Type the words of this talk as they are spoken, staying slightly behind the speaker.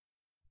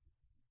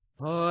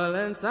Paul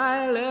and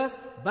Silas,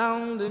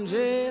 bound in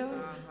jail,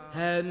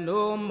 had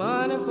no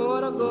money for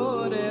to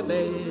go their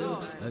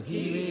bail.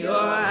 Keep your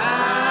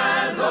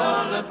eyes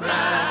on the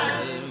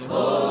prize.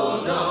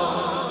 Hold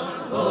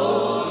on,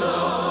 hold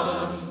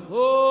on,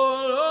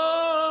 hold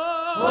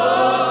on,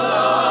 hold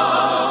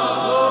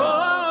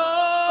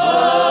on,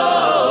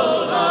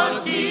 hold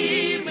on.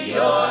 Keep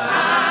your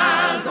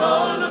eyes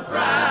on the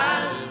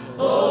prize.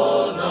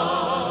 Hold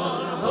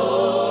on,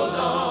 hold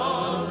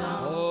on.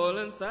 Paul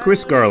and Silas.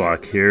 Chris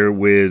Garlock here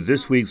with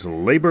this week's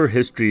Labor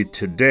History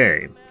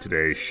Today.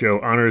 Today's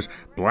show honors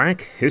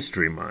Black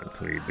History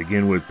Month. We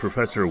begin with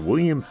Professor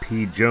William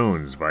P.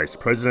 Jones, Vice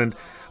President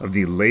of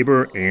the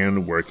Labor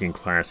and Working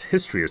Class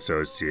History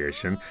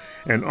Association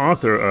and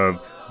author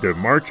of The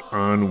March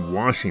on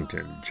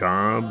Washington,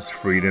 Jobs,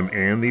 Freedom,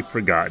 and the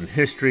Forgotten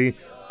History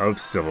of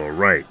Civil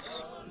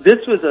Rights.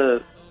 This was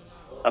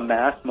a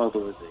mass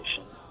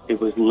mobilization.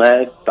 It was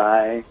led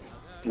by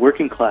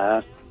working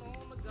class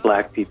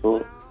Black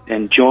people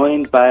and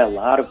joined by a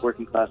lot of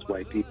working class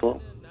white people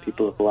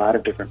of a lot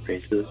of different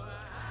races,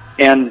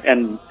 and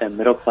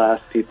middle class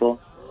people.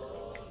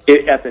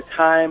 It, at the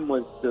time,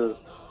 was the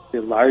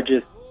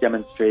largest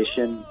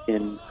demonstration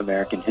in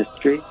American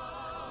history,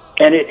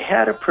 and it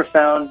had a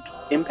profound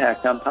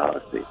impact on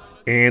policy.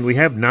 And we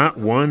have not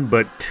one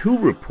but two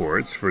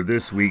reports for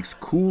this week's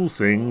Cool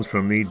Things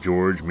from the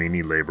George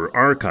Meany Labor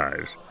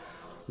Archives.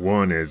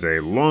 One is a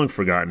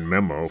long-forgotten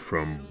memo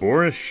from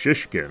Boris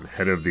Shishkin,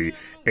 head of the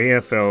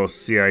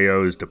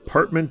AFL-CIO's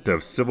Department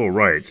of Civil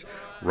Rights,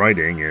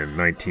 writing in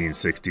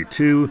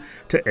 1962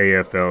 to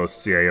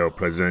AFL-CIO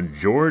President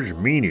George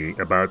Meany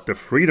about the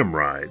Freedom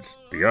Rides.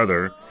 The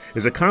other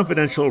is a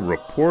confidential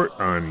report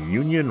on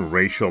Union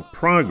racial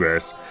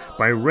progress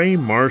by Ray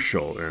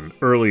Marshall, an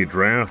early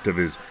draft of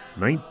his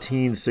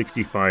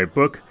 1965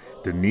 book,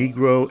 The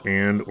Negro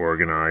and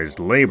Organized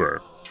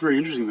Labor. It's very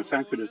interesting. The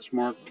fact that it's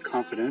marked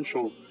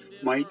confidential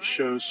might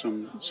show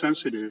some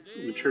sensitive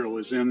material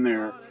is in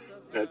there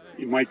that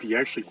it might be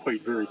actually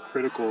quite very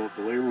critical of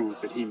the labor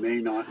movement that he may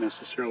not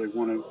necessarily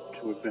want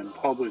to have been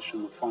published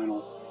in the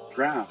final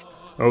draft.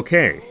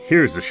 Okay,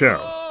 here's the show.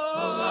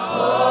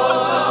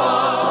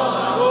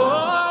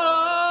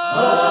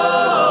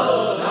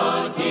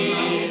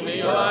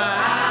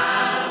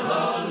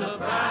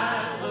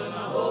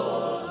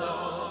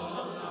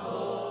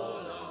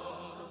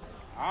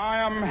 I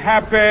am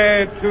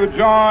happy to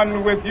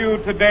join with you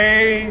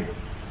today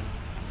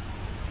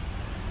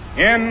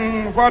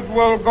in what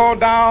will go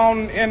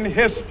down in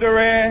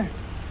history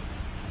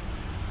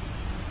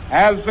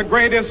as the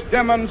greatest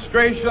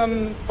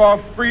demonstration for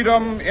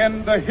freedom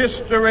in the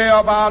history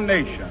of our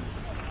nation.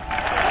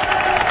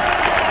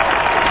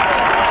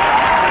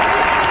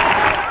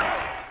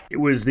 It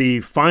was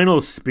the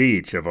final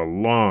speech of a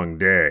long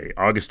day,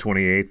 August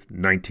 28,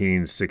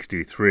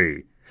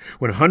 1963,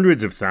 when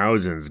hundreds of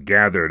thousands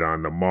gathered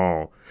on the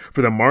Mall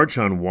for the March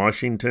on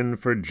Washington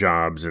for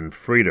Jobs and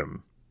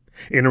Freedom.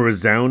 In a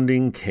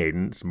resounding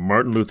cadence,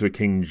 Martin Luther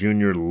King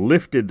Jr.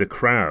 lifted the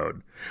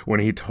crowd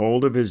when he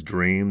told of his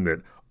dream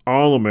that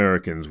all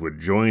Americans would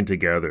join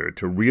together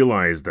to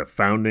realize the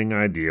founding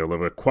ideal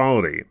of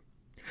equality.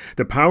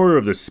 The power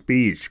of the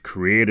speech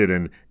created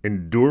an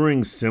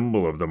enduring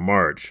symbol of the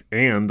march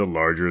and the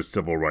larger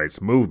civil rights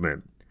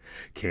movement.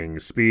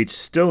 King's speech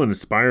still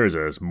inspires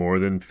us more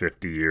than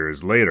 50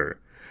 years later,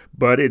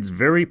 but its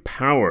very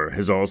power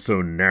has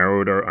also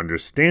narrowed our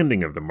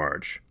understanding of the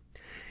march.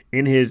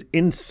 In his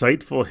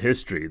insightful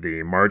history,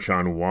 The March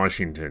on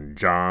Washington,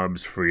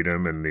 Jobs,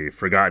 Freedom, and the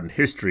Forgotten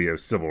History of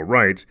Civil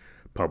Rights,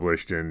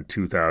 published in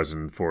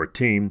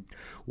 2014,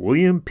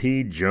 William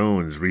P.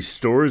 Jones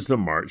restores the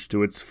march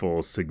to its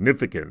full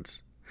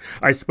significance.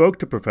 I spoke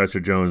to Professor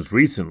Jones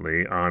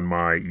recently on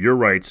my Your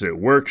Rights at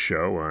Work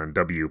show on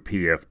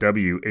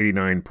WPFW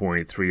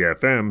 89.3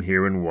 FM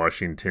here in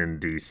Washington,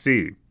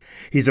 D.C.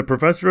 He's a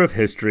professor of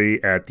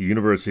history at the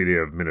University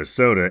of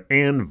Minnesota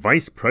and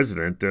vice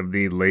president of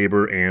the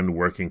Labor and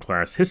Working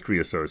Class History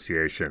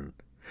Association.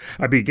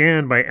 I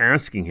began by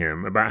asking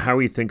him about how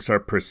he thinks our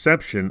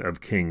perception of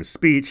King's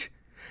speech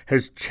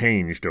has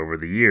changed over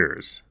the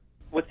years.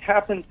 What's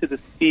happened to the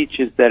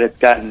speech is that it's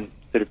gotten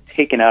sort of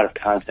taken out of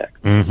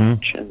context. Mm-hmm.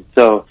 And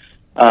so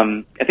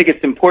I think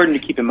it's important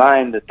to keep in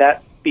mind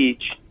that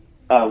speech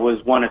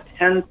was one of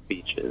 10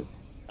 speeches.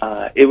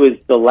 It was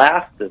the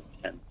last of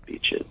 10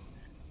 speeches.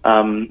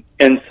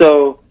 And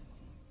so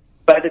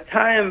by the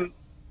time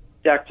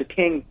Dr.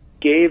 King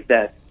gave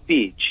that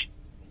speech,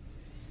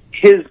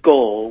 his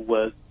goal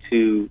was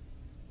to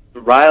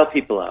rile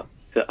people up,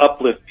 to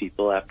uplift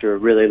people after a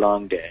really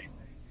long day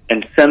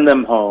and send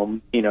them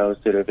home,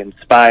 sort of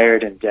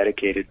inspired and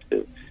dedicated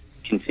to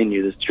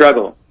continue the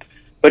struggle.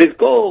 But his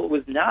goal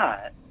was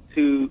not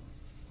to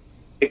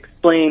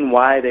explain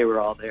why they were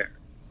all there.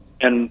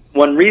 And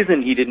one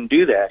reason he didn't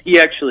do that,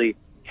 he actually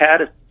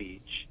had a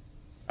speech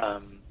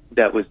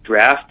that was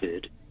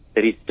drafted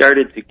that he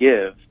started to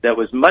give that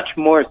was much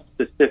more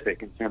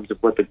specific in terms of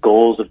what the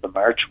goals of the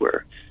march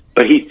were.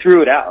 But he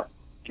threw it out,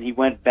 and he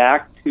went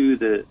back to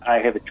the I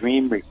Have a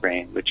Dream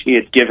refrain, which he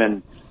had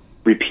given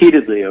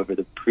repeatedly over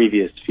the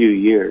previous few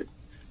years.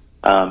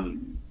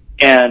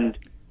 And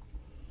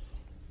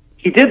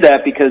he did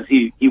that because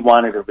he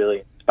wanted a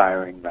really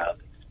inspiring,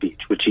 rousing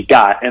speech, which he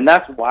got, and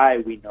that's why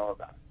we know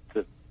about it.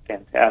 It's a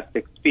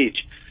fantastic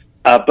speech.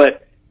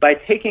 But by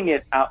taking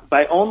it out,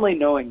 by only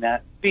knowing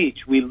that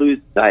speech, we lose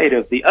sight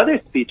of the other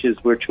speeches,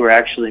 which were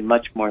actually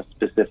much more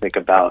specific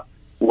about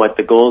what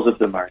the goals of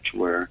the march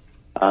were,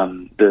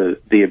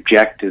 the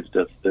objectives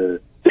of the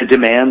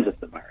demands of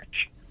the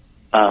march.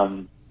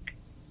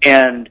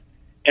 And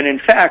in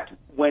fact,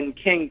 when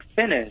King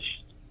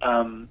finished,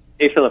 A.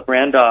 Philip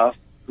Randolph,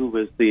 who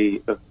was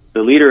the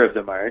leader of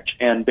the march,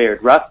 and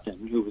Bayard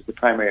Rustin, who was the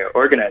primary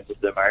organizer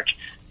of the march,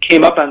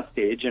 came up on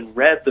stage and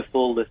read the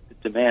full list of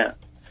demands.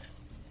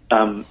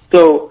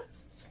 So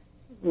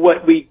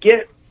what we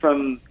get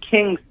from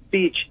King's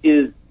speech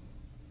is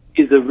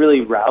a really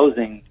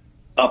rousing,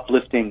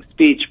 uplifting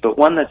speech, but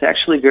one that's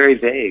actually very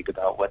vague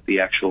about what the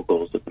actual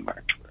goals of the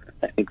march were.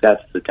 I think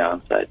that's the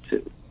downside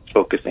to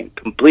focusing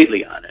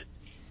completely on it.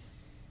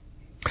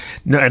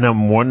 No, and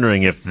I'm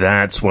wondering if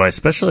that's why,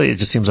 especially it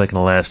just seems like in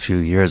the last few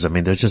years, I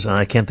mean, there's just,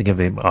 I can't think of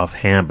it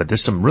offhand, but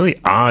there's some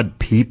really odd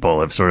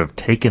people have sort of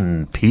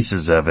taken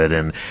pieces of it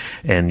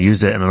and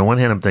used it. And on the one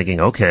hand, I'm thinking,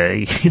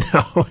 okay,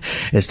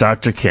 it's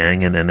Dr.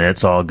 King and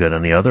it's all good.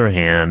 On the other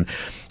hand,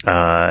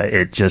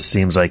 it just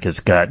seems like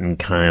it's gotten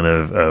kind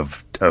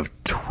of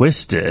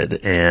twisted,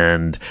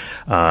 and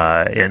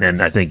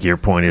I think your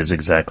point is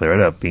exactly right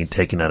about being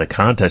taken out of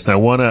context. And I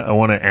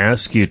want to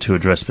ask you to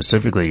address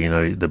specifically,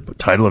 the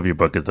title of your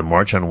book is The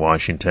March on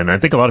Washington. I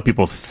think a lot of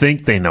people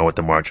think they know what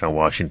the March on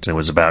Washington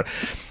was about,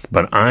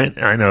 but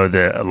I know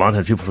that a lot of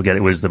times people forget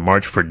it was the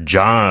March for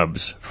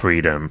Jobs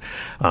Freedom,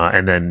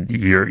 and then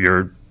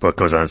your book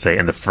goes on to say,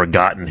 and the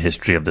forgotten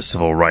history of the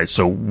civil rights.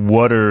 So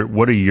what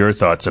are your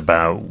thoughts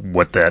about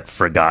what that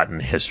forgotten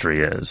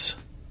history is?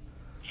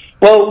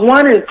 Well,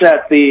 one is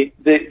that the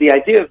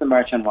idea of the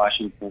March on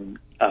Washington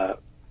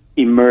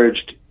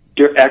emerged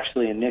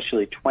actually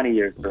initially 20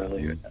 years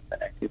earlier than the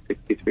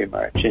 1963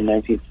 march. In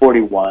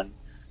 1941,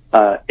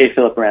 A.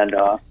 Philip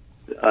Randolph,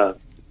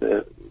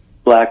 the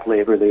black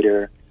labor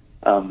leader,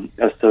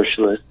 a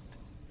socialist,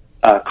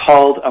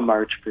 called a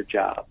march for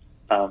jobs.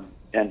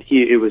 And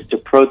it was to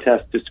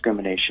protest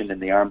discrimination in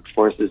the armed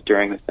forces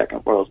during the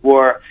Second World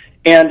War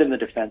and in the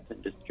defense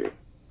industry,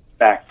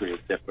 factories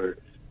that were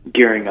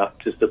gearing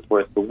up to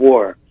support the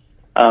war.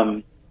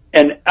 And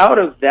out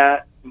of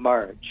that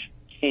march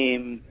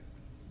came,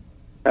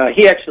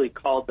 he actually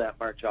called that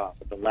march off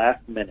at the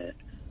last minute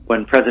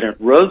when President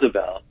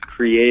Roosevelt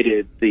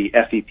created the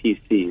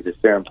FEPC, the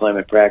Fair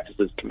Employment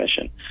Practices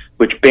Commission,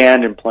 which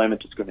banned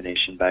employment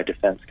discrimination by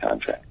defense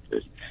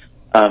contractors.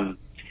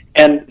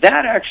 And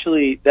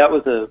that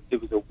was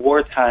a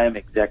wartime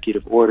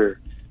executive order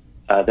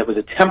that was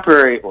a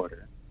temporary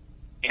order.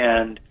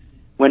 And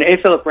when A.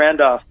 Philip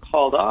Randolph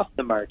called off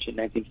the march in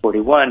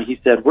 1941, he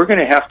said, we're going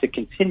to have to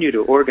continue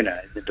to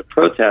organize and to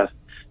protest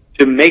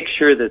to make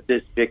sure that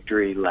this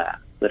victory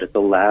lasts, that it's a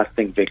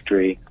lasting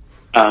victory.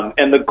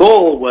 And the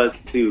goal was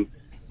to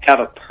have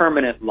a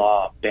permanent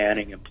law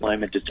banning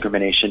employment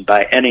discrimination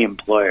by any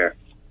employer.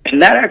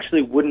 And that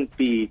actually wouldn't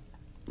be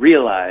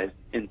realized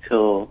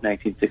until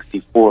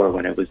 1964,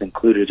 when it was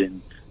included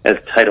as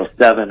Title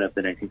VII of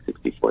the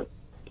 1964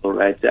 Civil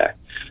Rights Act.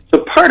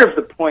 So part of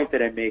the point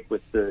that I make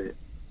with the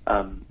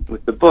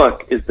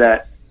book is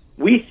that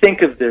we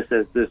think of this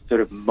as this sort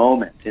of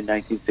moment in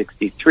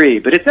 1963,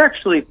 but it's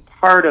actually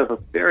part of a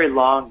very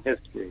long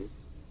history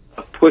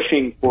of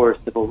pushing for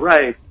civil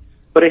rights,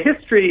 but a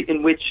history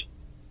in which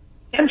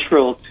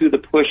central to the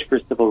push for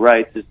civil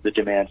rights is the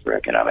demand for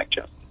economic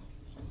justice.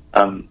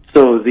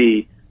 So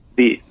the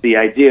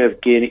idea of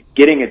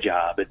getting a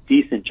job at a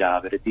decent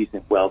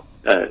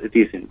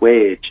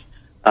wage,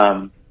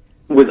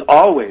 was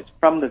always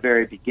from the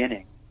very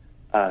beginning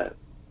a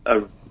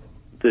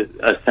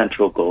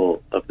central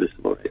goal of the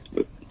civil rights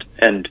movement.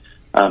 And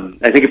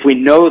I think if we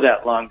know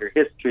that longer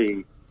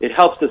history, it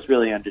helps us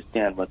really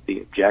understand what the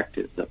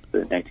objectives of the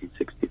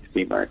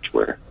 1963 march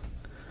were.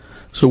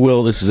 So,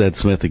 Will, this is Ed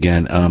Smith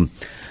again.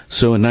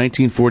 So in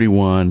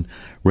 1941,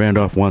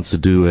 Randolph wants to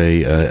do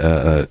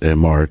a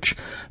march.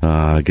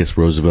 I guess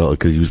Roosevelt,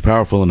 because he was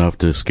powerful enough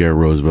to scare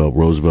Roosevelt.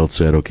 Roosevelt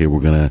said, "Okay,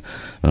 we're going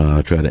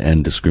to try to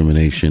end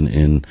discrimination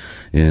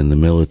in the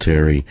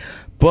military."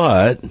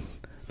 But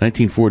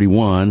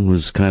 1941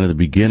 was kind of the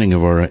beginning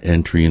of our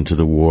entry into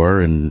the war,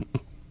 and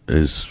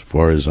as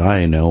far as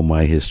I know,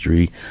 my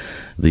history,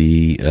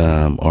 the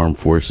armed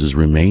forces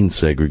remained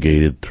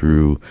segregated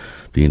through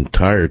the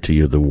entirety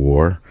of the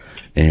war,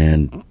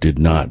 and did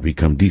not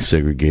become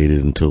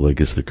desegregated until, I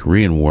guess, the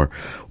Korean War.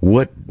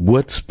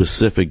 What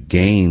specific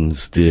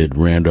gains did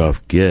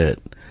Randolph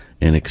get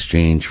in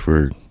exchange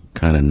for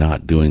kind of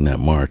not doing that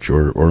march,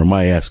 or am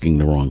I asking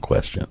the wrong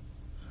question?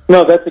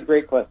 No, that's a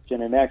great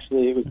question, and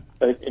actually it was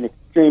an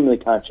extremely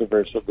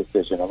controversial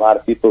decision. A lot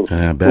of people who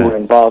were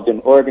involved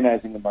in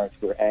organizing the march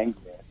were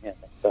angry at him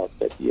and felt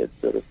that he had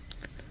sort of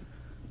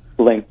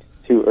blinked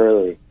too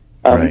early.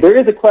 Right. There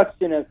is a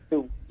question as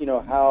to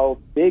how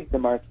big the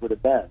march would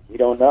have been. We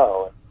don't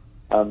know.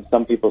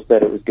 Some people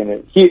said it was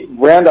going to.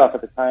 Randolph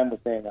at the time was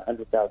saying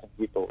 100,000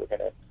 people were going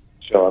to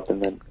show up in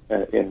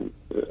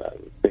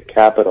the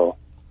Capitol.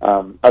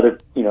 Other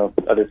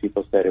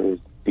people said it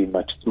would be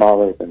much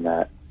smaller than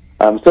that.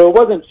 So it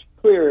wasn't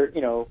clear,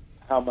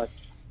 how much.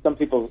 Some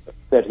people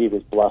said he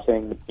was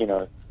bluffing.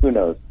 Who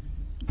knows?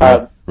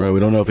 Right. We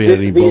don't know if he had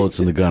any bullets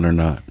in the gun or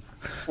not.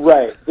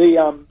 Right.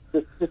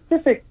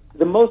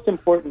 The most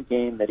important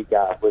gain that he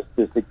got was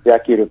this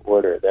executive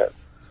order that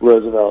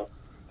Roosevelt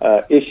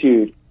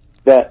issued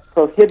that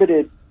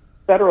prohibited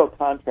federal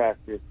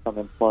contractors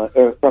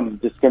from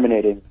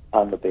discriminating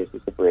on the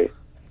basis of race.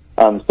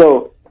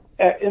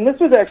 And this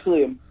was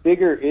actually a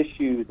bigger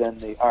issue than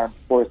the armed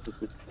forces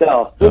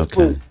itself.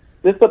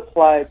 This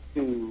applied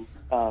to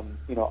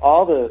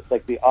all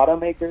the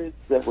automakers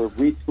that were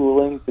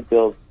retooling to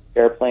build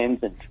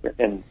airplanes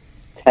and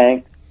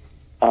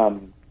tanks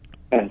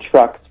and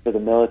trucks for the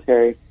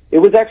military. It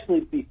was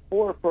actually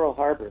before Pearl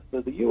Harbor,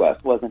 so the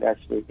U.S. wasn't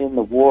actually in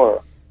the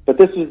war. But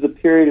this was the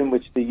period in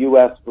which the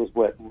U.S. was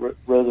what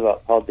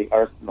Roosevelt called the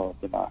arsenal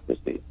of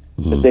democracy.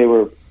 Mm-hmm. That they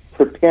were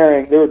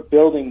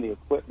building the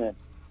equipment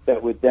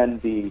that would then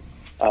be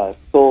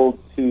sold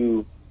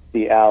to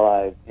the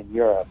Allies in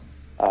Europe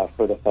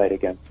for the fight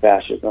against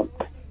fascism.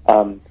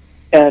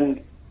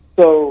 And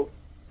so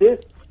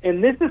this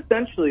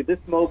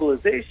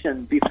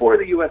mobilization, before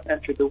the U.S.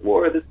 entered the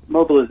war, this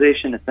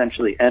mobilization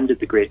essentially ended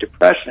the Great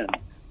Depression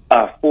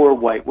for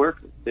white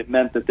workers. It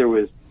meant that there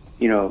was,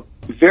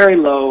 very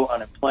low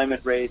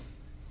unemployment rates.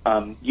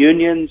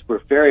 Unions were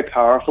very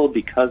powerful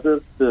because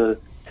of the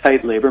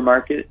tight labor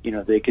market.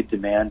 They could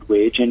demand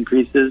wage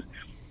increases.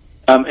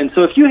 And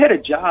so if you had a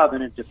job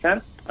in a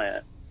defense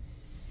plant,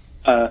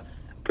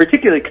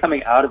 particularly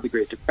coming out of the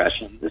Great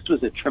Depression, this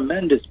was a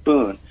tremendous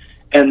boon.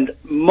 And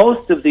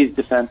most of these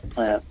defense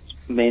plants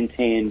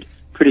maintained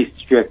pretty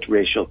strict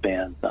racial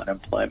bans on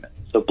employment.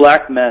 So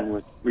black men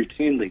were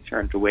routinely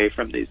turned away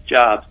from these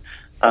jobs.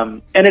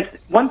 And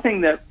it's one thing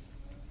that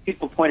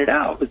people pointed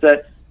out was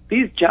that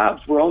these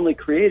jobs were only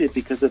created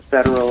because of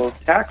federal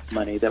tax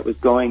money that was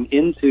going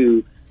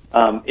into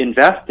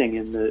investing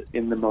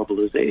in the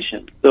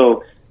mobilization.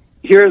 So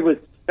here was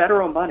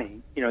federal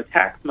money,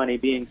 tax money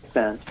being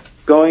spent,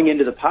 going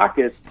into the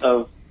pockets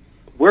of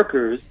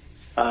workers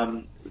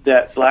for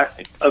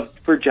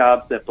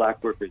jobs that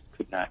black workers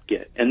could not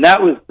get, and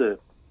that was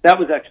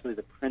actually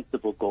the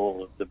principal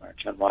goal of the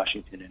March on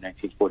Washington in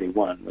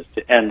 1941, was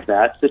to end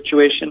that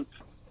situation.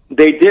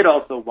 They did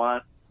also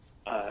want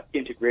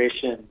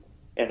integration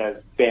and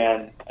an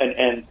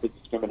end to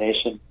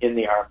discrimination in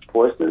the armed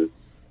forces,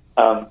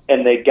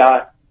 and they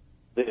got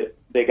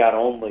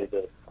only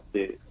the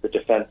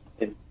defense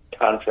in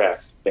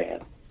contract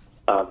ban.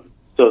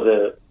 So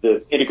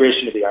the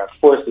integration of the armed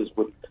forces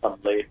wouldn't come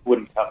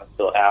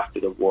until after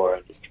the war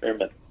under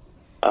Truman.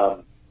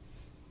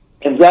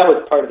 And that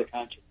was part of the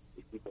controversy.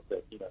 People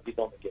said, he's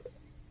only given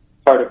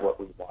part of what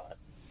we want.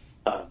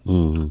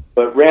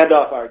 But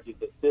Randolph argued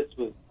that this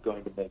was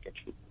going to make a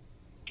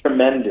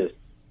tremendous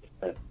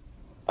difference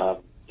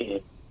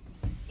in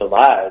the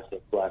lives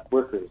of black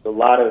workers. A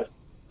lot of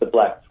the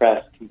black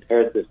press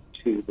compared this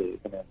to the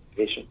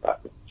Emancipation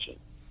Proclamation,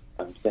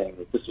 saying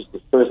that this was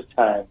the first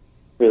time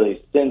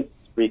really since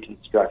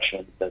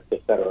Reconstruction that the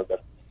federal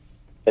government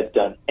had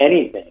done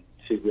anything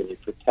to really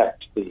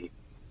protect the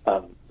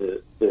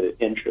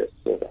interests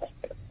of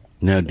Afghanistan.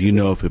 Now, do you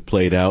know if it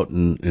played out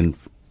in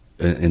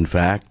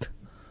fact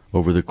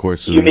over the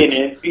course of?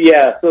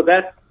 Yeah. So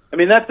that's a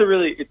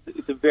really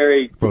it's a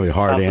very probably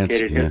hard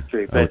complicated answer.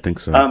 history. Yeah, but, I would think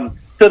so.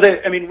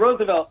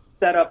 Roosevelt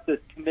set up this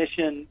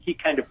commission. He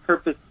kind of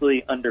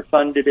purposely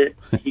underfunded it.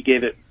 He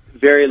gave it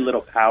very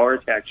little power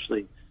to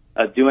actually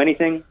do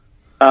anything.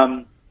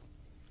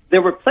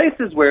 There were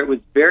places where it was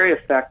very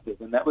effective,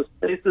 and that was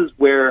places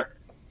where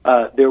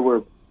there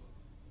were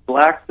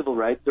black civil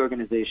rights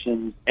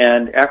organizations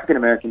and African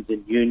Americans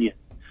in unions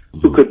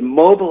who could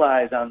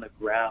mobilize on the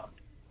ground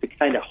to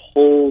kind of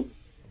hold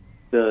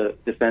the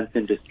defense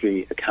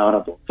industry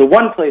accountable. So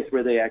one place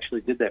where they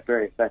actually did that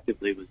very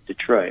effectively was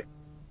Detroit.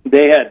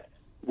 They had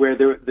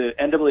the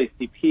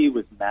NAACP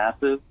was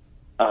massive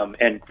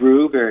and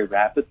grew very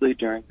rapidly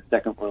during the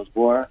Second World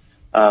War.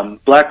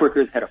 Black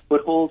workers had a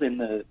foothold in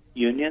the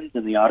unions,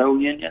 in the auto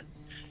unions,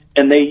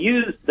 and they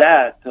used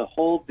that to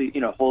hold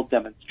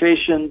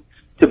demonstrations,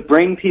 to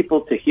bring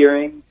people to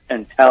hearings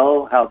and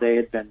tell how they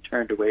had been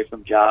turned away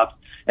from jobs,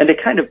 and to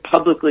kind of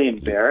publicly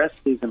embarrass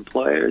these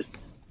employers.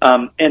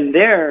 And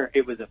there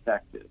it was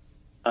effective.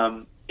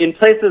 In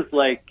places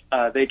like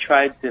they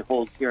tried to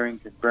hold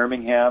hearings in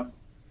Birmingham,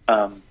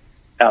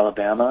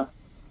 Alabama,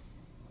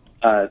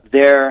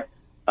 it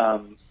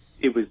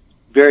was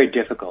very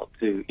difficult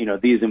to,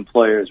 these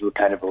employers were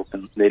kind of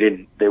open.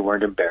 They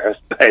weren't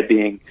embarrassed by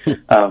being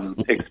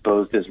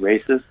exposed as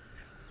racist.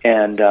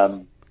 And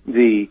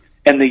the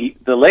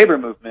labor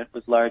movement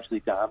was largely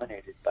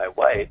dominated by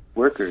white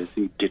workers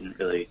who didn't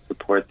really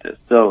support this.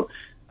 So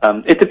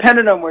it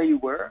depended on where you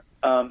were.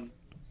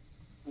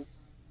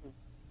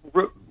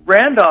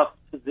 Randolph's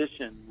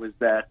position was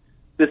that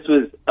this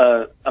was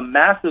a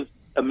massive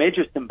a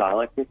major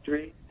symbolic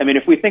victory. I mean,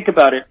 if we think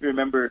about it,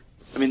 remember,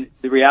 I mean,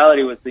 the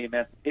reality was the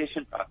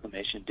Emancipation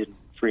Proclamation didn't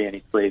free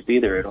any slaves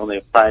either. It only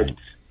applied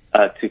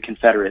to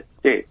Confederate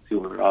states who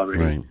were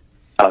already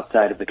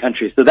outside of the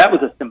country. So that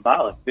was a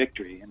symbolic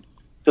victory. And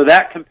so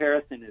that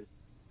comparison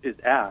is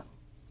asked.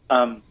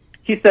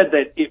 He said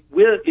that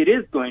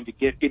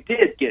it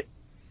did get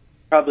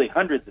probably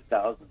hundreds of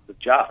thousands of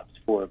jobs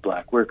for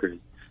black workers.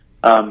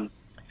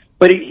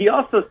 But he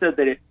also said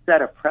that it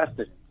set a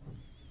precedent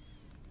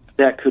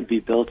that could be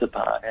built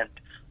upon.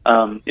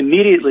 And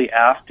immediately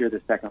after the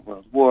Second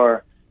World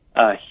War,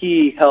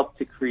 he helped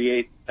to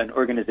create an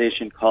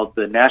organization called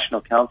the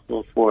National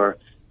Council for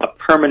a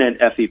Permanent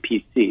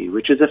FEPC,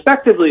 which is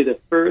effectively the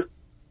first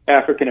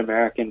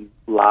African-American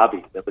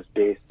lobby that was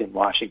based in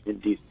Washington,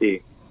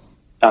 D.C.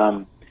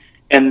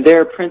 And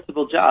their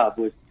principal job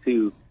was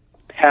to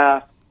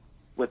pass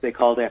what they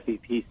called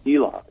FEPC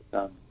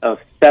laws, a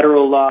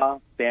federal law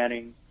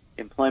banning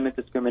employment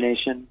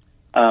discrimination.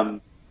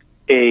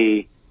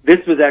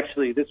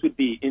 This would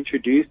be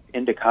introduced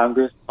into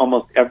Congress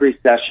almost every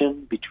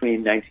session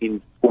between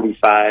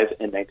 1945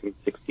 and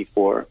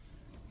 1964,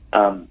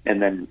 and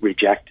then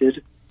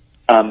rejected.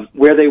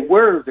 Where they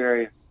were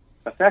very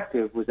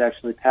effective was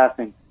actually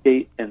passing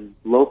state and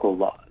local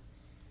laws.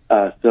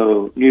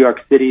 So New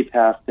York City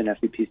passed an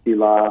FEPC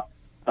law,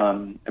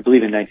 I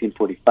believe in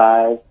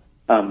 1945.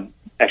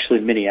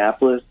 Actually,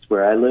 Minneapolis,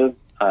 where I live,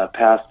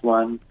 passed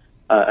one.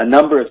 A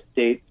number of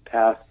states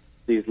passed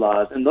these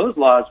laws, and those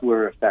laws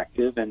were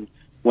effective and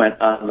went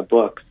on the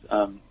books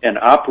and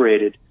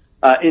operated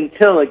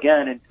until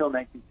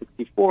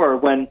 1964,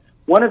 when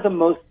one of the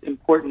most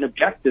important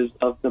objectives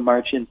of the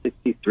March in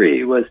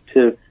 63 was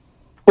to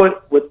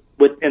put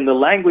in the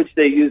language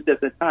they used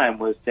at the time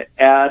was to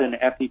add an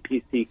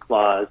FEPC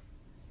clause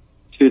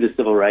to the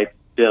Civil Rights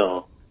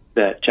Bill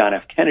that John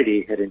F.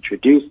 Kennedy had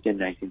introduced in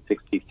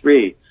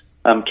 1963.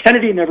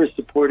 Kennedy never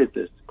supported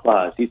this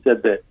clause. He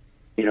said that,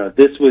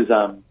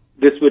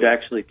 this would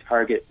actually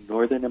target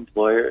northern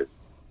employers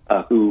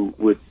who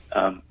would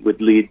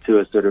lead to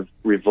a sort of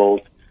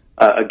revolt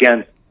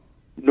against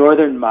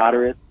northern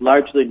moderates,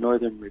 largely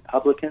northern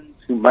Republicans,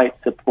 who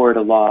might support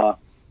a law,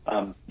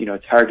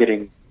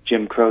 targeting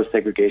Jim Crow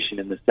segregation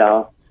in the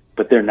South,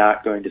 but they're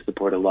not going to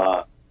support a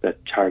law that's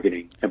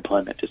targeting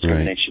employment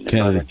discrimination.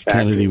 Right.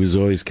 Kennedy was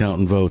always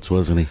counting votes,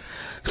 wasn't he?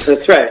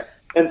 That's right.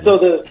 And so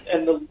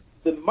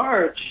the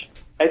march,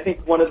 I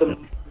think one of the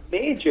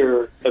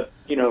major,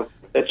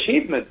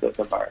 achievements of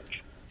the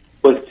march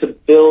was to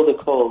build a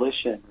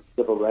coalition of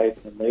civil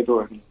rights and labor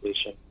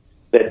organizations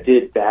that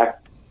did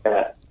back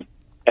that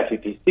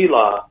FEPC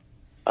law.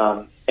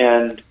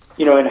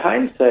 In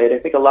hindsight, I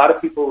think a lot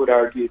of people would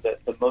argue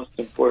that the most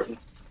important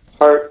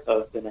part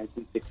of the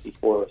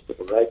 1964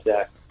 Civil Rights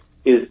Act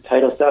is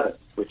Title VII,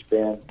 which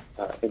bans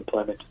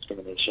employment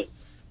discrimination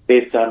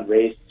based on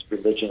race,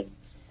 religion,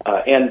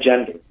 and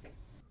gender.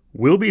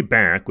 We'll be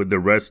back with the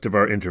rest of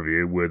our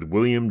interview with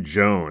William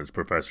Jones,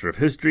 professor of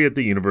history at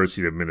the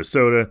University of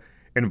Minnesota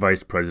and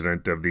vice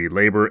president of the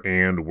Labor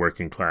and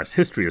Working Class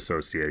History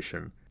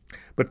Association.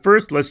 But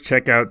first, let's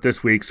check out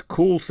this week's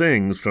cool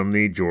things from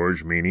the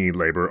George Meany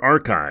Labor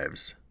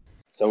Archives.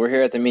 So we're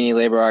here at the Meany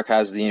Labor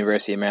Archives of the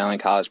University of Maryland,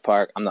 College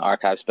Park. I'm the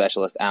archive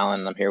specialist,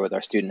 Alan, and I'm here with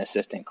our student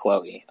assistant,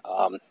 Chloe.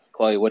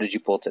 Chloe, what did you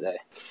pull today?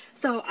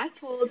 So I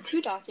pulled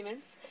two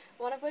documents,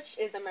 one of which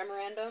is a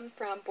memorandum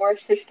from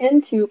Boris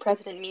Shishkin to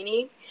President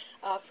Meany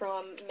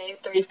from May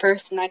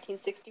 31st,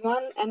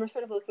 1961, and we're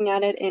sort of looking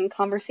at it in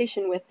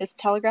conversation with this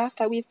telegraph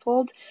that we've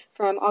pulled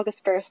from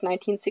August 1st,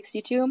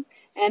 1962,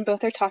 and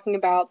both are talking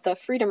about the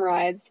freedom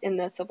rides in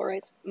the civil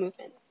rights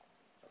movement.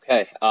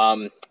 Okay,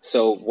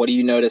 so what do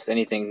you notice,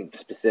 anything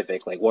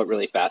specific, like what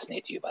really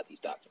fascinates you about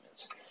these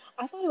documents?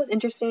 I thought it was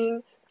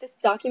interesting, this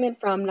document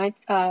from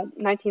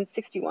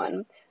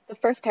 1961, the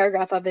first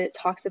paragraph of it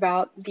talks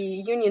about the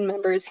union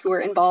members who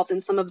were involved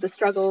in some of the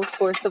struggles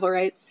for civil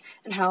rights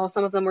and how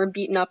some of them were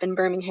beaten up in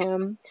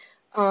Birmingham.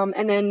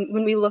 And then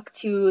when we look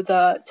to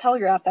the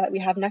telegraph that we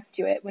have next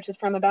to it, which is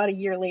from about a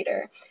year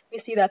later, we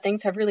see that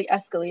things have really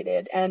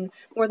escalated and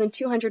more than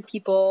 200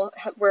 people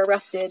were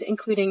arrested,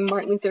 including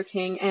Martin Luther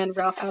King and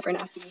Ralph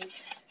Abernathy.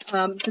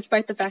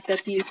 Despite the fact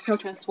that these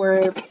protests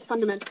were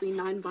fundamentally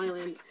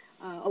nonviolent,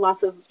 a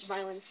loss of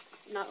violence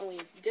not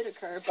only did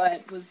occur,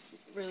 but was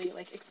really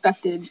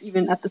expected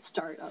even at the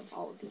start of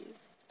all of these.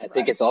 I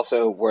think it's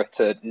also worth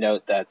to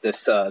note that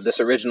this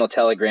original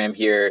telegram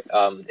here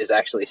is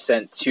actually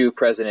sent to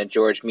President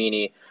George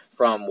Meany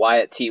from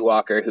Wyatt T.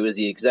 Walker, who is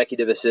the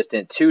executive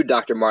assistant to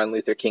Dr. Martin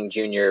Luther King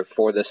Jr.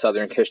 for the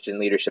Southern Christian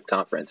Leadership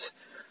Conference.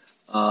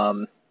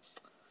 And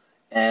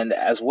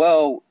as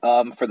well,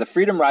 for the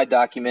Freedom Ride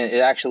document, it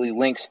actually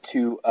links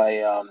to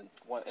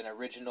an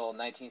original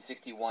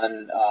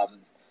 1961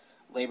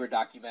 labor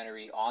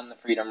documentary on the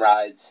Freedom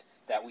Rides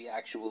that we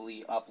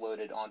actually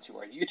uploaded onto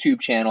our YouTube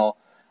channel.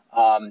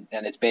 And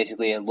it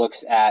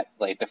looks at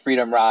the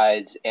Freedom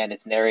Rides, and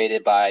it's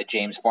narrated by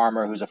James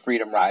Farmer, who's a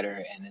Freedom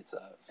Rider, and it's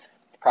a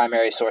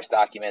primary source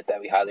document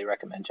that we highly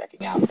recommend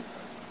checking out.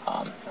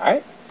 All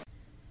right.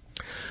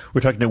 We're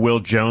talking to Will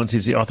Jones.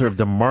 He's the author of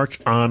The March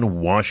on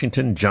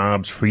Washington,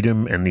 Jobs,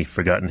 Freedom, and the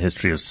Forgotten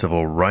History of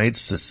Civil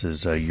Rights. This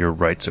is Your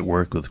Rights at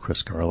Work with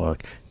Chris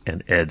Garlock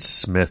and Ed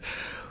Smith.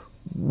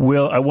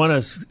 Will, I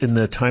want to, in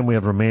the time we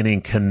have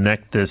remaining,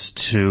 connect this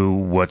to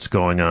what's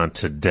going on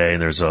today.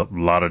 And there's a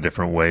lot of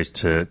different ways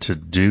to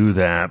do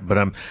that.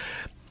 But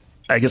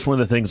I guess one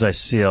of the things I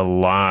see a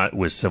lot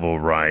with civil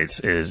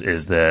rights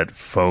is that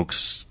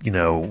folks,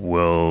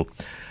 will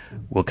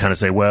kind of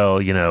say, well,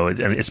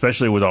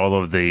 especially with all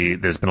of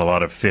there's been a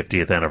lot of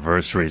 50th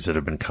anniversaries that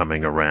have been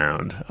coming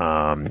around.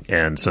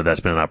 And so that's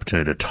been an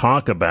opportunity to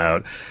talk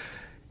about,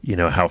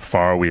 how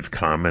far we've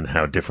come and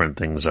how different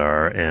things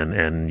are,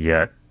 and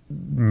yet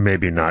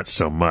maybe not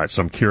so much.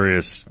 So I'm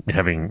curious,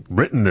 having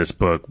written this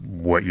book,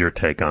 what your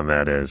take on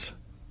that is.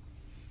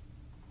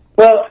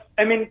 Well,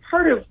 I mean,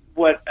 part of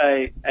what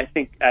I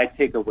think I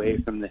take away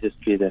from the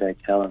history that I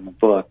tell in the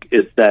book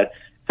is that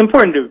it's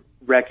important to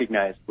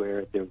recognize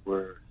where there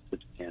were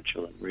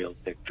substantial and real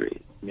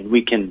victories. I mean,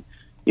 we can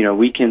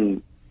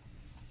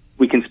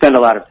spend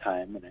a lot of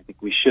time, and I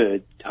think we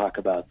should talk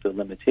about the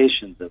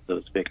limitations of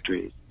those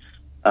victories.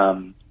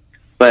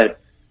 But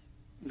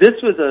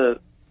this was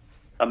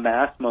a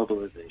mass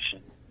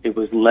mobilization. It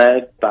was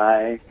led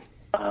by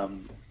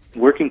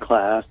working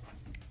class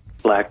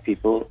black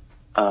people,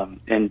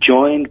 and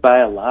joined by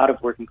a lot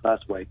of working class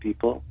white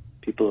people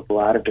of a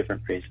lot of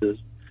different races,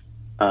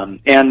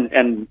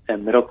 and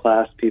middle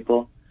class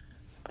people.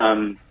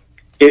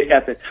 It,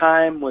 at the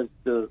time, was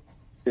the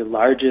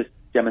largest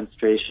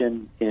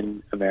demonstration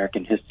in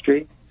American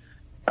history,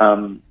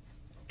 and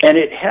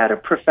it had a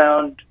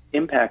profound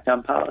impact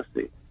on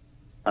policy.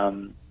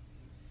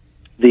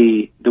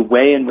 The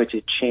way in which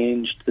it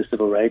changed the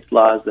civil rights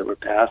laws that were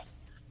passed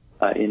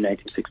in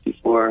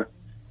 1964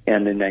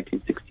 and in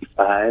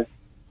 1965,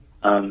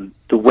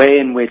 the way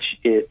in which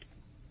it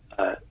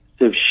sort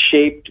of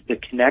shaped the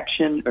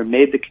connection or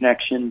made the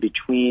connection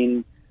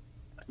between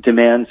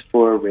demands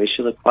for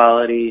racial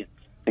equality,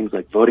 things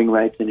like voting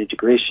rights and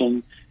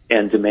integration,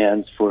 and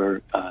demands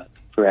for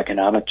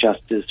economic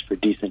justice, for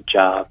decent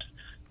jobs,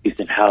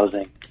 decent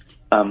housing.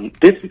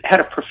 This had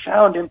a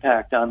profound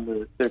impact on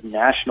the sort of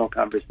national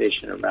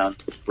conversation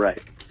around civil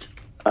rights,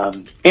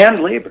 and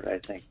labor. I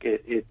think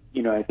it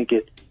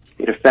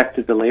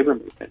affected the labor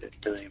movement in a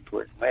really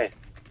important way.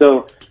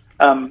 So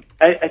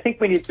I think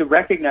we need to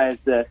recognize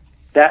that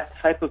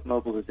type of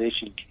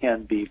mobilization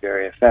can be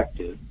very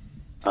effective.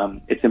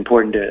 It's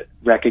important to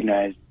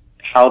recognize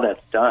how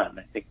that's done.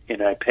 I think,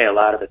 I pay a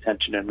lot of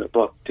attention in the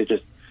book to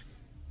just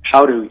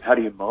how do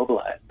you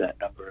mobilize that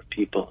number of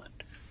people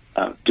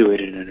and do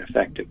it in an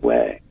effective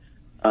way.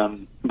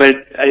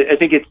 But I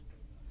think it's,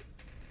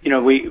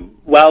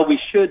 while we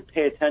should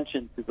pay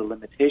attention to the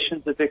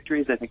limitations of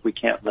victories, I think we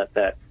can't let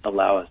that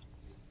allow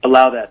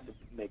that to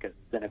make us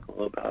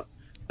cynical about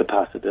the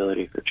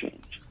possibility for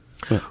change.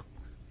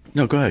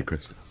 No, go ahead,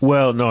 Chris.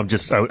 Well, no,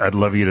 I'd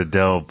love you to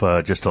delve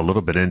just a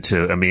little bit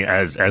into,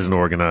 as an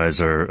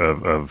organizer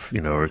of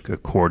or a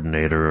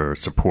coordinator or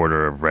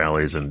supporter of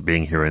rallies and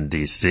being here in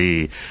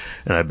D.C.,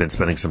 and I've been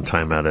spending some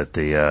time out at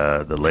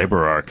the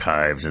labor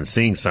archives and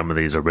seeing some of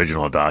these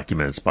original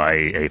documents by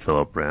A.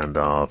 Philip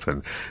Randolph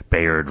and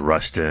Bayard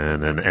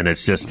Rustin, and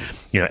it's just,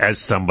 as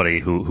somebody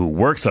who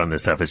works on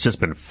this stuff, it's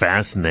just been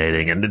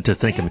fascinating, and to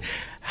think of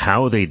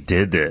how they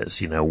did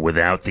this,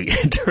 without the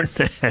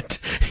internet,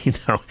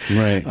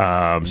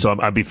 Right. So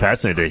I'd be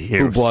fascinated to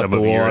hear some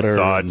of your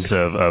thoughts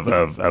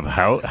of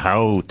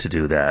how to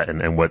do that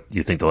and what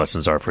you think the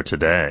lessons are for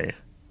today.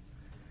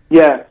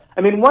 Yeah.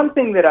 One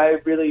thing that I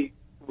really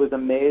was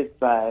amazed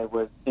by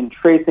was in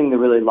tracing the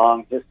really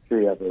long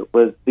history of it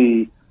was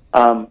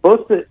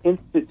both the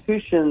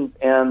institutions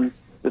and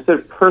the sort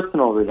of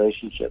personal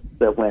relationships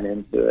that went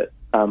into it.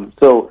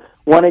 So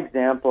one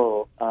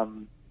example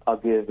I'll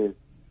give is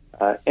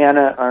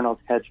Anna Arnold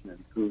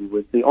Hedgeman, who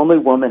was the only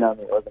woman on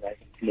the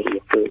organizing committee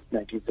of the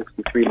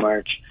 1963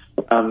 march.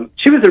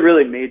 She was a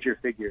really major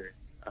figure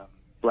in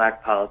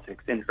black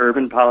politics, in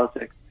urban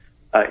politics,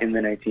 in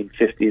the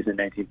 1950s and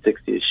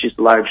 1960s. She's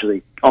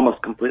largely,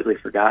 almost completely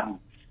forgotten.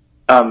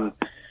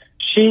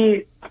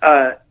 She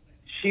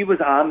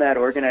was on that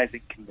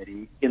organizing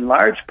committee in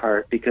large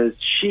part because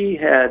she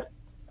had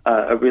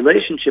a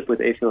relationship with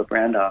A. Philip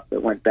Randolph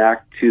that went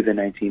back to the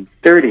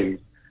 1930s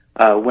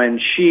when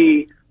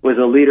she was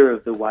a leader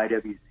of the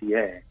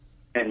YWCA,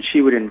 and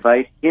she would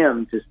invite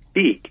him to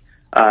speak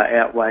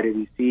at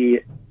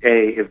YWCA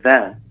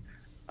events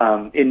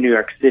in New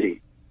York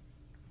City,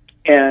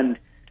 and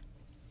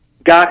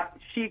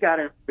she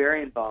got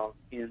very involved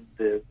in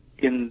the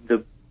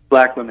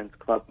Black Women's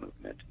Club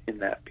movement in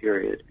that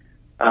period.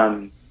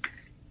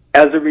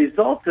 As a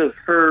result of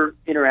her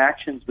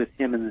interactions with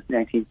him in the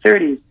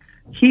 1930s,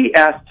 he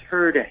asked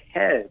her to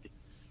head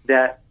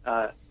that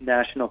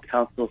National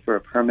Council for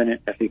a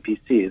Permanent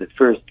FEPC, the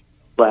first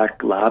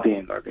black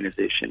lobbying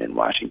organization in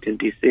Washington,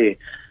 D.C.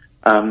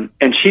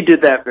 And she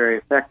did that very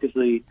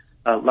effectively,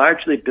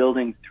 largely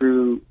building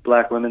through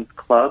black women's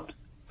clubs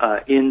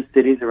in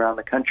cities around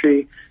the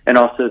country and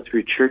also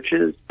through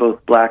churches,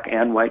 both black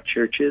and white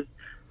churches.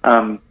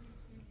 And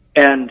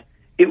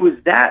it was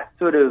that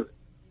sort of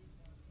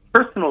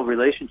personal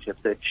relationship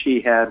that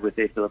she had with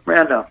A. Philip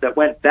Randolph that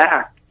went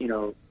back,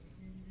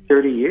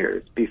 30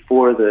 years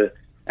before the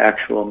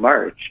actual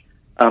march,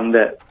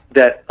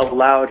 that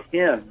allowed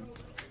him,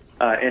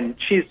 and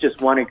she's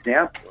just one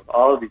example of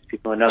all of these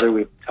people. Another,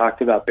 we've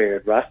talked about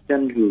Bayard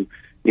Rustin, who,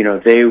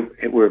 they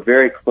were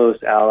very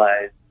close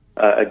allies,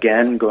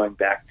 again, going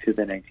back to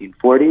the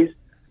 1940s.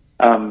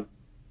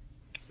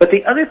 But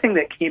the other thing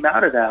that came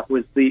out of that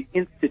was the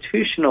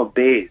institutional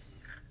base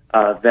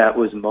that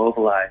was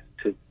mobilized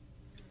to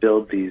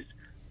build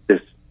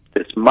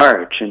this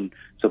march. And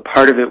so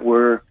part of it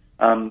were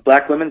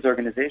black women's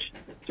organizations,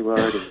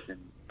 sororities, and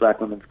black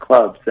women's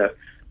clubs that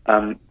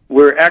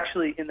were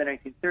actually in the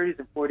 1930s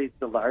and 40s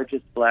the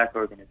largest black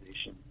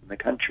organizations in the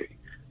country.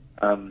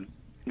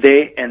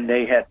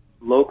 They had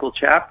local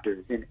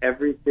chapters in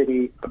every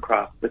city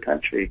across the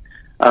country,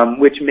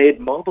 which made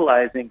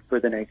mobilizing for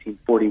the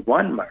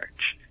 1941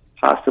 march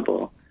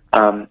possible.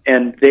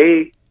 And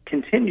they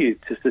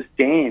continued to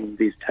sustain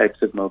these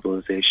types of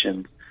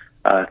mobilizations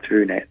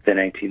through the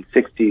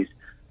 1960s.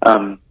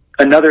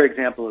 Another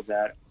example of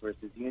that, of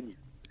course, is unions.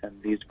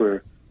 And these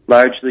were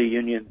largely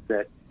unions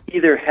that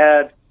either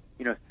had,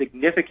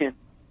 significant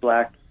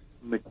black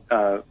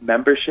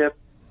membership,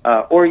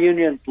 or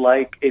unions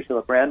like A.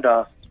 Philip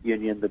Randolph's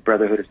union, the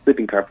Brotherhood of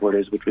Sleeping Car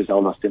Porters, which was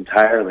almost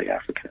entirely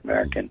African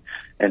American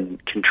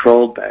and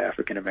controlled by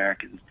African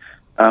Americans.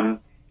 And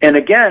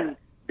again,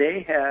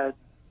 they had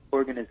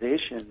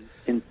organizations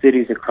in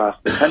cities across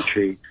the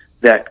country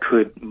that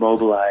could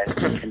mobilize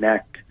and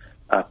connect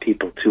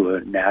people to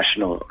a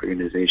national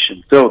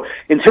organization. So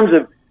in terms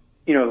of,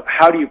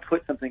 how do you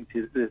put something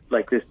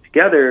like this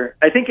together?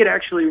 I think it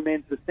actually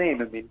remains the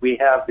same. I mean, we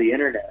have the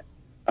internet,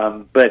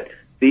 but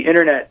the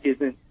internet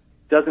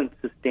doesn't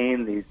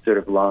sustain these sort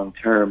of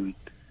long-term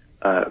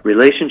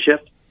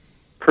relationships,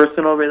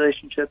 personal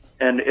relationships,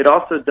 and it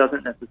also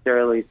doesn't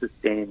necessarily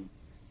sustain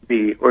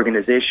the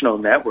organizational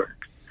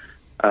networks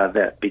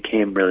that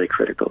became really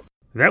critical.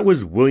 That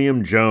was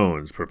William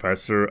Jones,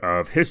 professor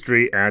of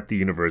history at the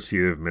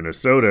University of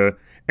Minnesota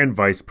and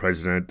vice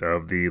president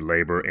of the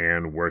Labor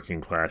and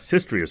Working Class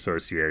History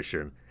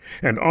Association,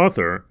 and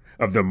author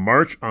of The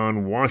March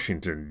on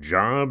Washington,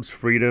 Jobs,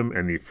 Freedom,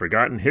 and the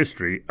Forgotten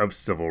History of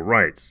Civil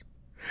Rights.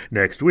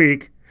 Next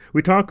week,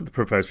 we talk with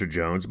Professor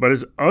Jones about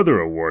his other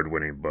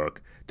award-winning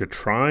book, The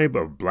Tribe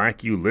of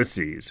Black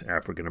Ulysses,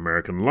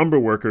 African-American Lumber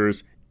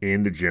Workers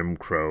in the Jim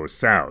Crow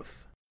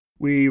South.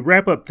 We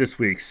wrap up this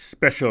week's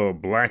special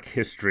Black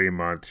History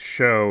Month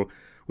show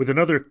with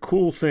another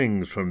cool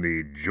things from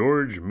the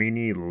George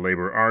Meany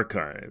Labor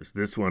Archives.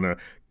 This one, a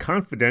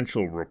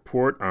confidential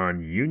report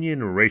on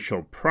Union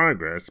racial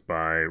progress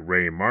by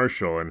Ray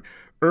Marshall, an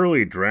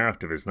early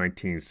draft of his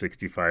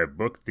 1965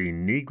 book, The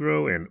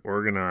Negro and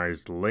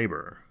Organized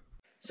Labor.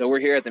 So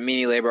we're here at the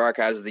Meany Labor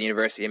Archives of the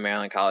University of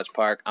Maryland, College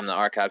Park. I'm the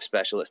archive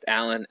specialist,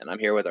 Alan, and I'm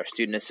here with our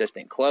student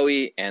assistant,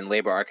 Chloe, and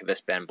labor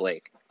archivist, Ben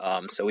Blake.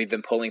 So we've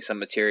been pulling some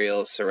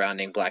materials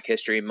surrounding Black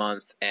History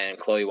Month, and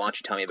Chloe, why don't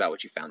you tell me about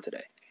what you found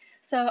today?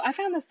 So I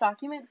found this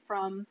document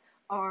from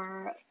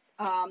our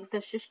the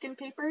Shishkin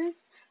papers,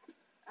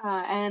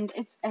 and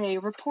it's a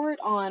report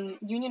on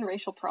Union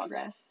racial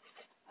progress.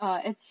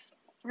 It's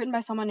written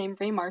by someone named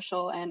Ray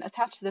Marshall, and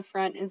attached to the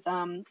front is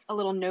a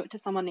little note to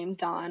someone named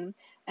Don.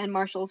 And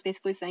Marshall's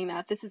basically saying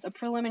that this is a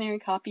preliminary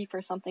copy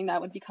for something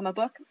that would become a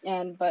book,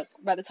 but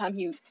by the time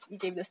he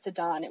gave this to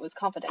Don, it was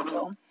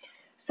confidential.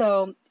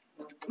 So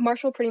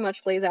Marshall pretty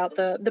much lays out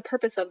the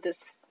purpose of this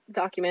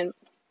document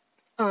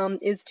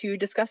is to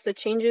discuss the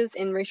changes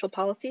in racial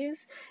policies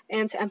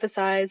and to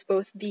emphasize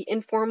both the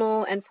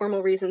informal and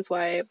formal reasons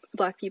why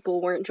Black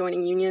people weren't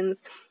joining unions,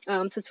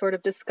 to sort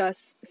of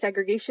discuss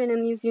segregation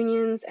in these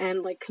unions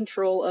and like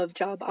control of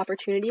job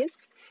opportunities.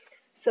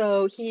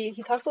 So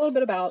he talks a little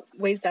bit about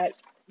ways that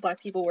Black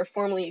people were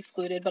formally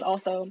excluded, but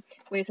also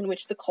ways in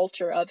which the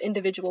culture of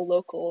individual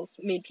locals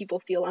made people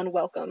feel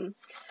unwelcome.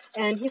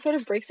 And he sort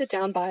of breaks it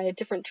down by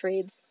different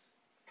trades.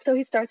 So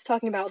he starts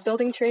talking about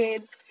building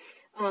trades,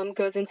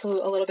 goes into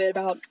a little bit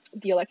about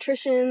the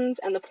electricians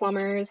and the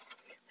plumbers,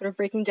 sort of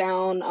breaking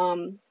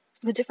down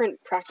the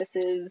different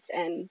practices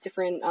and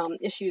different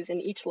issues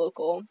in each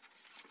local.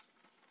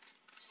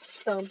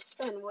 So,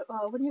 Ben,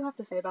 what do you have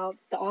to say about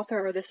the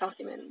author or this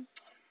document?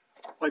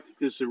 I think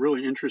this is a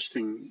really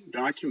interesting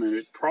document.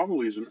 It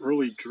probably is an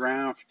early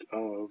draft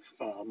of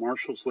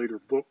Marshall's later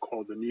book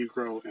called The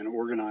Negro and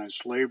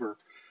Organized Labor.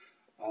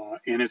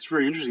 And it's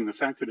very interesting. The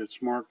fact that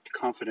it's marked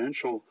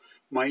confidential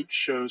might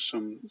show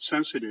some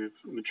sensitive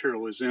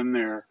material is in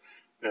there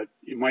that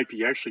it might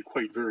be actually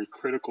quite very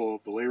critical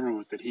of the labor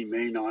movement that he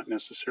may not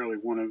necessarily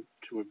want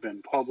to have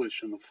been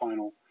published in the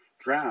final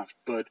draft,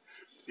 but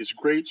is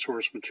great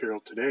source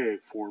material today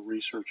for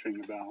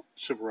researching about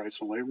civil rights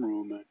and labor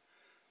movement.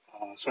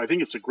 So I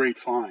think it's a great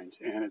find,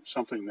 and it's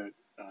something that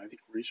I think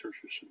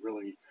researchers should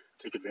really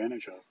take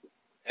advantage of.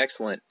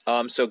 Excellent.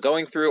 So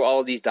going through all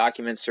of these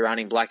documents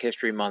surrounding Black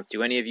History Month,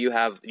 do either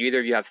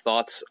of you have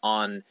thoughts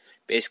on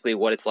basically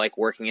what it's like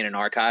working in an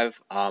archive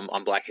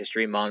on Black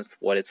History Month,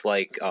 what it's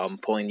like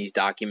pulling these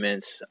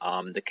documents,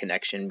 the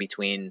connection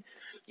between,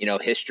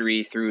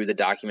 history through the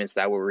documents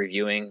that we're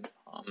reviewing?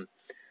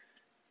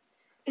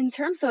 In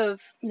terms of,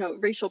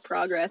 racial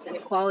progress and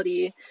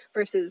equality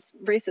versus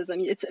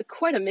racism, it's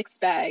quite a mixed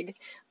bag.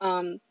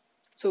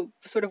 So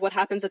sort of what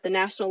happens at the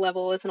national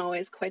level isn't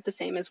always quite the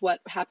same as what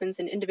happens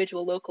in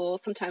individual local.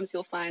 Sometimes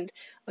you'll find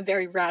a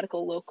very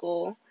radical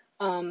local.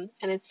 And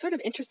it's sort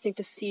of interesting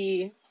to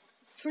see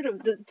sort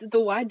of the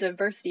wide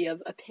diversity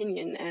of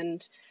opinion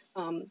and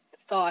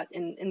thought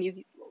in these,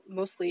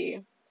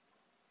 mostly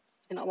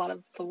in a lot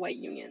of the white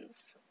unions.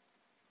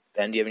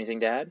 Ben, do you have anything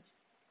to add?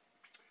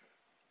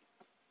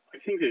 I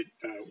think that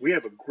we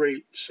have a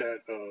great set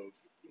of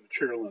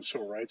material in the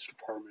Civil Rights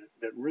Department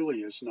that really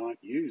is not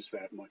used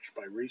that much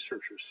by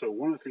researchers. So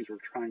one of the things we're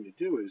trying to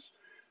do is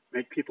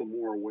make people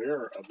more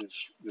aware of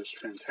this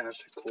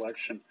fantastic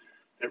collection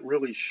that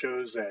really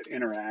shows that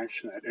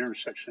interaction, that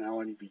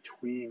intersectionality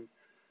between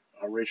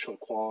racial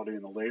equality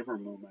and the labor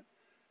movement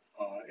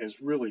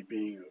as really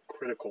being a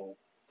critical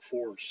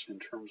force in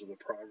terms of the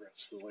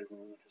progress the labor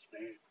movement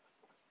has made.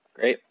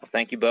 Great. Well,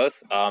 thank you both.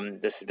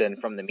 This has been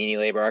from the Meany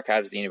Labor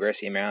Archives of the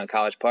University of Maryland,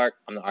 College Park.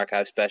 I'm the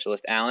archive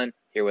specialist, Alan,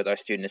 here with our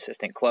student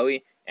assistant,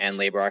 Chloe, and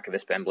labor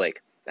archivist, Ben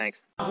Blake.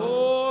 Thanks.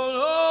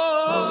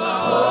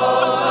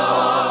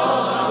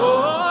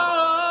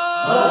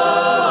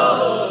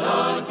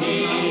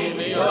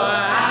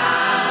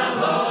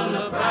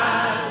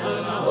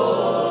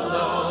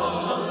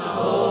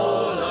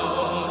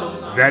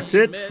 That's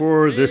it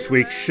for this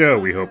week's show.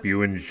 We hope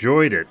you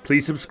enjoyed it.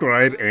 Please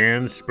subscribe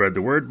and spread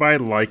the word by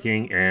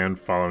liking and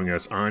following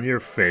us on your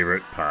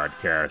favorite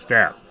podcast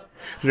app.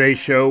 Today's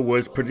show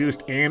was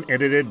produced and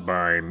edited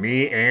by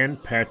me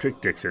and Patrick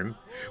Dixon,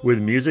 with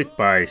music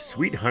by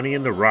Sweet Honey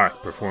in the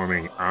Rock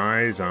performing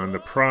Eyes on the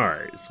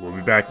Prize. We'll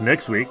be back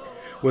next week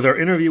with our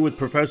interview with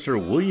Professor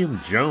William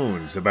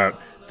Jones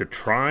about the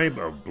tribe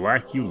of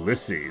Black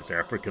Ulysses,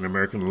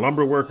 African-American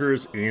lumber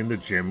workers in the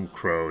Jim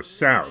Crow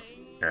South.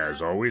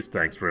 As always,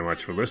 thanks very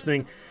much for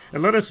listening,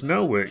 and let us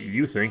know what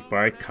you think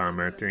by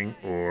commenting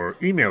or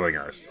emailing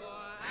us.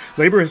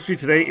 Labor History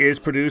Today is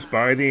produced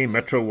by the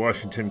Metro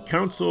Washington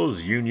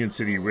Council's Union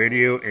City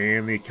Radio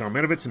and the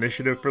Kalmanovitz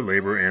Initiative for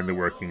Labor and the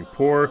Working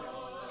Poor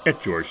at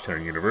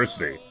Georgetown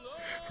University.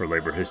 For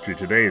Labor History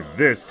Today,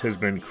 this has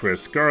been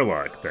Chris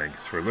Garlock.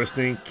 Thanks for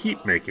listening,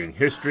 keep making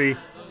history,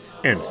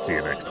 and see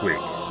you next week.